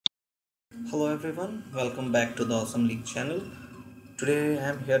Hello everyone, welcome back to the Awesome League channel. Today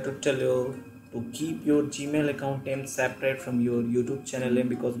I am here to tell you to keep your Gmail account name separate from your YouTube channel name,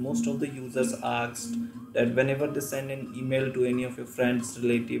 because most of the users asked that whenever they send an email to any of your friends,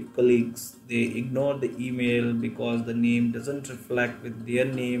 relatives, colleagues, they ignore the email because the name doesn't reflect with their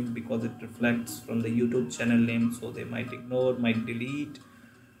name, because it reflects from the YouTube channel name, so they might ignore, might delete.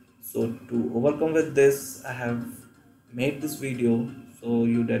 So to overcome with this, I have made this video so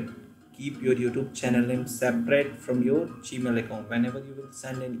you that keep your YouTube channel name separate from your Gmail account. Whenever you will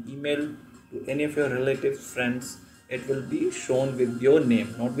send an email to any of your relatives, friends, it will be shown with your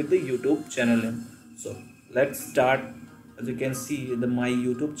name, not with the YouTube channel name. So let's start. As you can see, my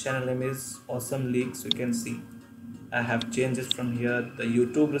YouTube channel name is Awesome League. So you can see I have changes from here. The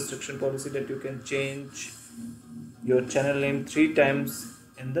YouTube restriction policy that you can change your channel name 3 times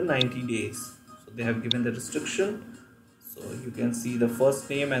in the 90 days. So they have given the restriction. So you can see the first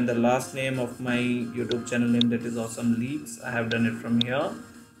name and the last name of my YouTube channel name, that is Awesome Leagues. I have done it from here.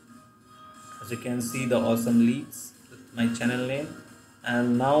 As you can see, the Awesome Leagues with my channel name.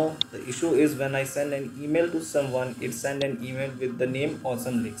 And now the issue is, when I send an email to someone, it send an email with the name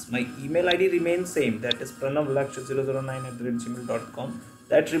Awesome Leagues. My email ID remains same, that is pranavlakshya009@gmail.com.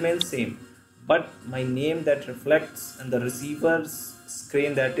 That remains same, but my name that reflects in the receiver's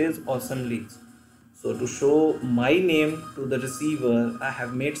screen, that is Awesome Leagues. So to show my name to the receiver, I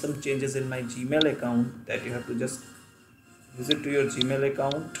have made some changes in my Gmail account, that you have to just visit to your Gmail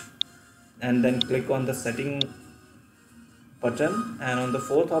account and then click on the setting button, and on the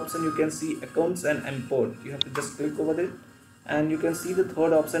fourth option you can see accounts and import. You have to just click over it, and you can see the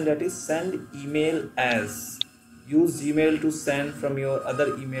third option, that is send email as. Use Gmail to send from your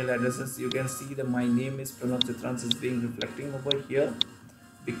other email addresses. You can see that my name is Pranav Chitrans is being reflecting over here,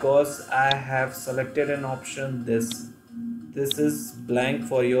 because I have selected an option. This is blank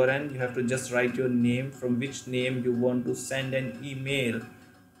for your end. You have to just write your name, from which name you want to send an email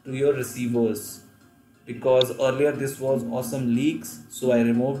to your receivers, because earlier this was Awesome Leagues. So I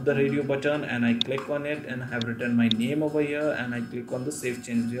removed the radio button and I click on it, and I have written my name over here, and I click on the save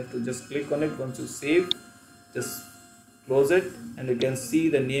change. You have to just click on it. Once you save, just close it, and you can see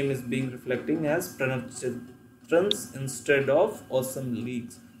the name is being reflecting as Pranav Chitrans instead of Awesome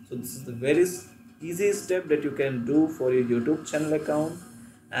Leagues. So this is the very easy step that you can do for your YouTube channel account,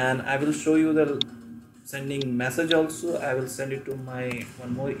 and I will show you the sending message also. I will send it to my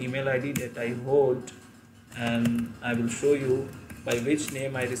one more email ID that I hold, and I will show you by which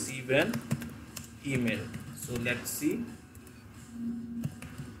name I receive an email. So let's see.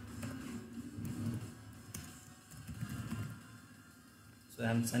 So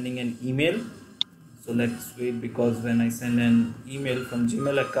I'm sending an email. So let's wait, because when I send an email from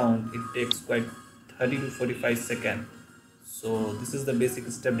Gmail account, it takes quite 30 to 45 seconds. So this is the basic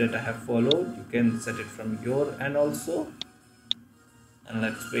step that I have followed. You can set it from your end also. And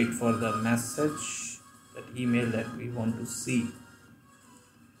let's wait for the message, that email that we want to see,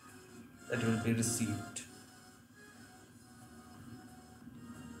 that will be received.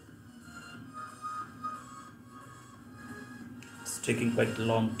 It's taking quite a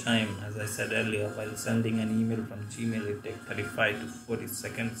long time. As I said earlier, while sending an email from Gmail, it takes 35 to 40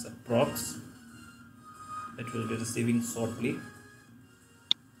 seconds approx. It will be receiving shortly.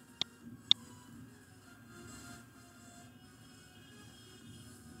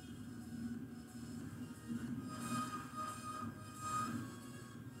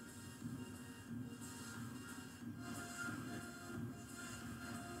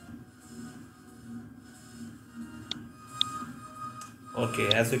 Okay,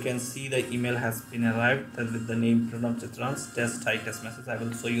 as you can see, the email has been arrived with the name Pranav Chitrans test test message. I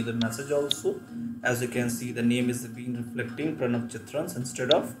will show you the message also. As you can see, the name is being reflecting Pranav Chitrans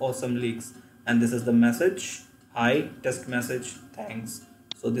instead of Awesome Leagues, and this is the message. Hi, test message, thanks.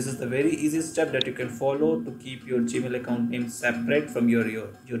 So this is the very easy step that you can follow to keep your Gmail account name separate from your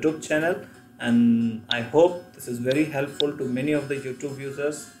YouTube channel, and I hope this is very helpful to many of the YouTube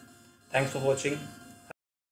users. Thanks for watching.